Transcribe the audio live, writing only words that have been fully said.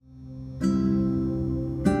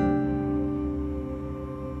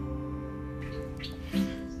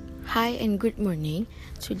Hi and good morning.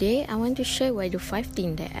 Today I want to share the 5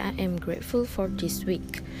 things that I am grateful for this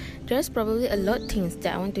week. There's probably a lot of things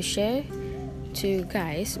that I want to share to you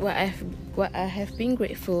guys what I have been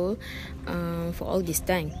grateful for all this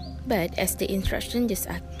time. But as the instruction just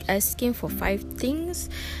asking for 5 things,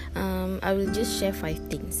 I will just share 5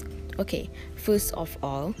 things. Okay, first of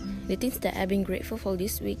all, the things that I've been grateful for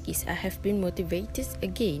this week is I have been motivated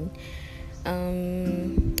again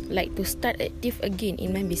to start active again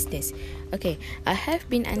in my business. Okay, I have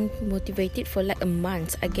been unmotivated for like a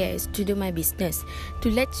month, I guess, to do my business. To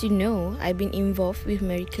let you know, I've been involved with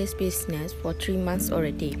Marika's business for 3 months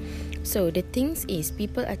already. So the thing is,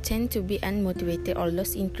 people tend to be unmotivated or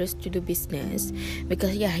lost interest to do business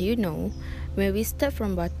because when we start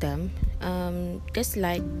from bottom, there's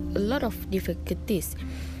like a lot of difficulties.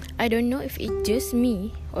 I don't know if it's just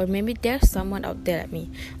me or maybe there's someone out there like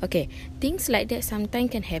me. Okay, things like that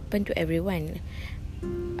sometimes can happen to everyone.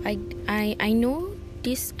 I know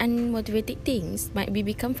these unmotivated things might be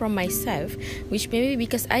become from myself, which maybe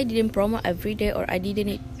because I didn't promote every day or I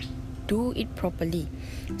didn't do it properly.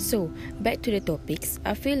 So back to the topics.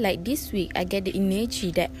 I feel like this week I get the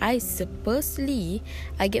energy that I supposedly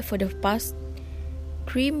I get for the past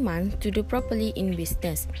 3 months to do properly in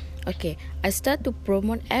business. Okay, I start to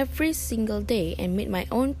promote every single day and make my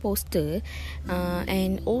own poster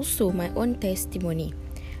and also my own testimony.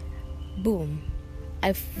 Boom,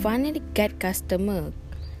 I finally get customer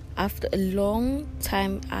after a long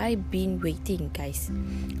time I've been waiting, guys.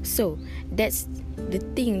 So that's the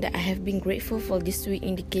thing that I have been grateful for this week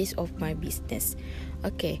in the case of my business.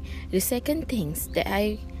 Okay, the second things that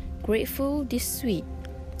I grateful this week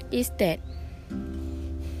is that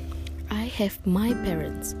I have my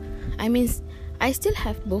parents. I still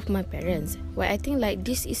have both my parents. Well, I think like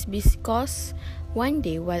this is because one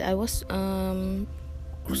day while I was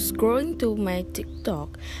scrolling to my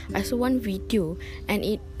TikTok, I saw one video and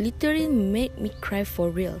it literally made me cry for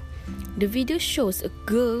real. The video shows a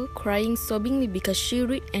girl crying sobbingly because she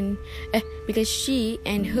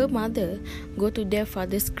and her mother go to their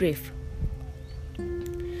father's grave.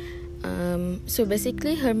 So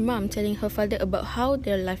basically her mom telling her father about how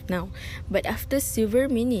their life now. But after several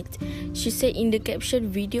minutes, she said in the caption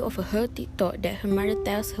video of her TikTok that her mother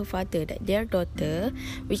tells her father that their daughter,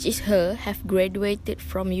 which is her, have graduated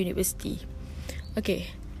from university.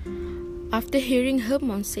 Okay, after hearing her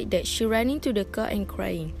mom say that, she ran into the car and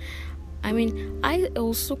crying. I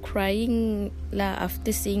also crying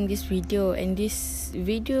after seeing this video, and this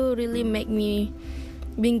video really made me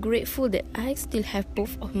being grateful that I still have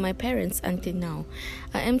both of my parents until now.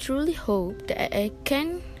 I am truly hope that I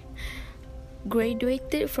can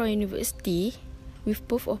graduate from university with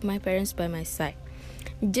both of my parents by my side.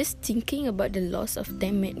 Just thinking about the loss of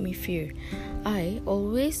them made me fear. I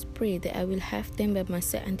always pray that I will have them by my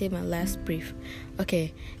side until my last breath.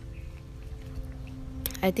 Okay,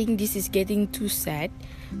 I think this is getting too sad,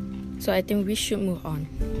 so I think we should move on.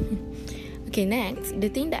 Okay, next,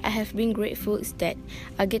 the thing that I have been grateful is that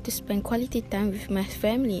I get to spend quality time with my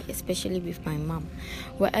family, especially with my mom.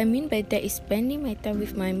 What I mean by that is spending my time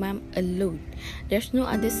with my mom alone. There's no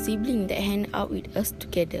other sibling that hang out with us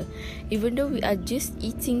together. Even though we are just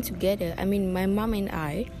eating together, my mom and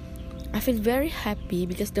I feel very happy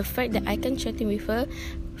because the fact that I can chatting with her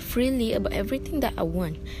freely about everything that I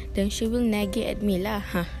want. Then she will nag at me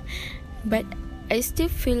but I still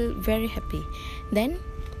feel very happy. Then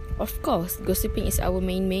of course, gossiping is our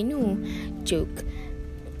main menu. Joke.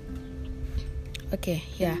 Okay,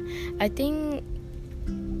 yeah. I think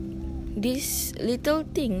these little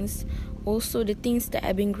things, also the things that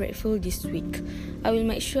I've been grateful this week. I will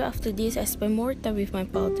make sure after this I spend more time with my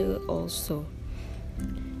father also.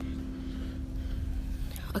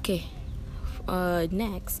 Okay.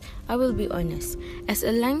 Next, I will be honest. As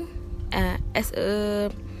a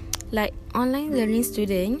online learning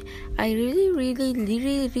student, I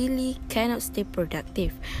really cannot stay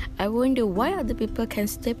productive. I wonder why other people can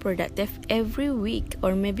stay productive every week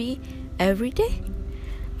or maybe every day.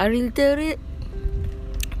 I literally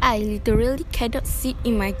cannot sit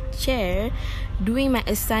in my chair doing my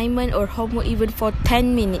assignment or homework even for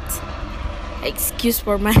 10 minutes. Excuse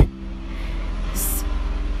for my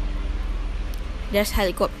there's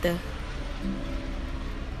helicopter.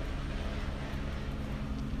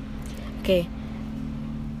 Okay,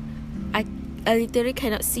 I literally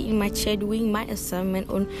cannot sit in my chair doing my assignment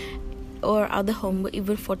or other homework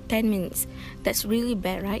even for 10 minutes. That's really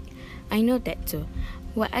bad, right? I know that too.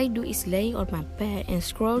 What I do is laying on my bed and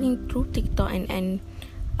scrolling through TikTok and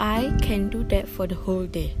I can do that for the whole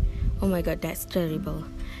day. Oh my god, that's terrible.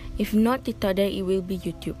 If not TikTok, then it will be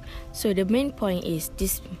YouTube. So the main point is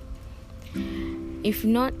this If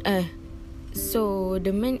not, so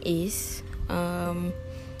the main is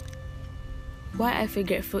why I feel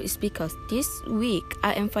grateful is because this week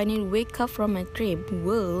I am finally wake up from my dream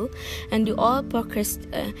world and do all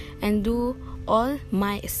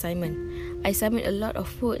my assignment. I submit a lot of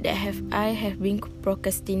food that I have been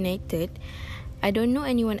procrastinated. I don't know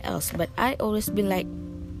anyone else, but I always been like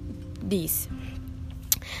this.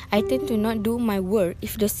 I tend to not do my work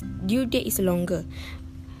if the due date is longer.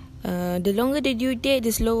 The longer the due date,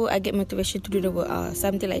 the slower I get motivation to do the work.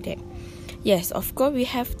 Something like that. Yes, of course we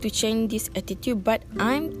have to change this attitude, but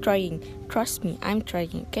I'm trying. Trust me, I'm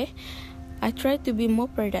trying, okay? I try to be more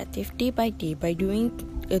productive day by day by doing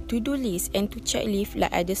a to-do list and to check list like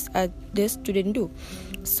others students do.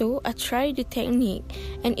 So I try the technique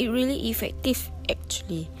and it really effective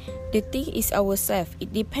actually. The thing is ourselves.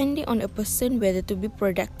 It depending on a person whether to be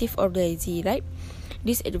productive or lazy, right?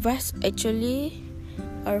 This advice actually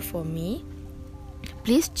are for me.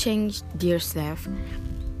 Please change yourself.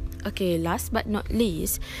 Okay, last but not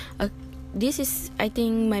least, this is, I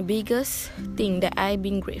think, my biggest thing that I've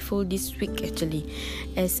been grateful this week actually.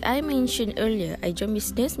 As I mentioned earlier, I joined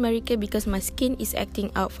Business America because my skin is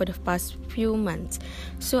acting out for the past few months.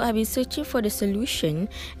 So I've been searching for the solution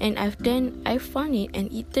and I found it,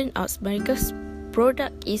 and it turned out America's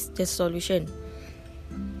product is the solution.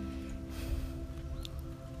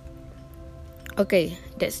 Okay,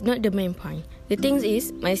 that's not the main point. The thing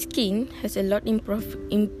is, my skin has a lot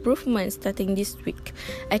improvement starting this week.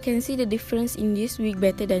 I can see the difference in this week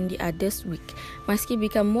better than the others week. My skin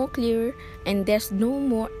become more clear and there's no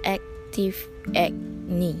more active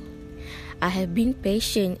acne. I have been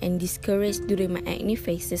patient and discouraged during my acne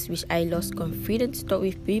phases, which I lost confidence to talk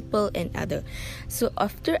with people and others. So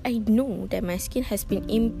after I know that my skin has been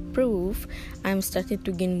improved, I'm starting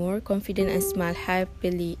to gain more confidence and smile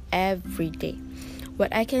happily every day.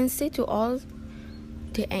 What I can say to all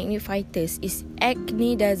the acne fighters is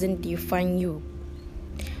acne doesn't define you.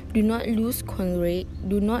 Do not lose courage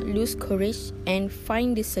and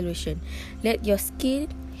find the solution. Let your skin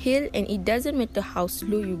heal, and it doesn't matter how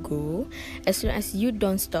slow you go as long as you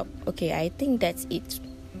don't stop. Okay, I think that's it.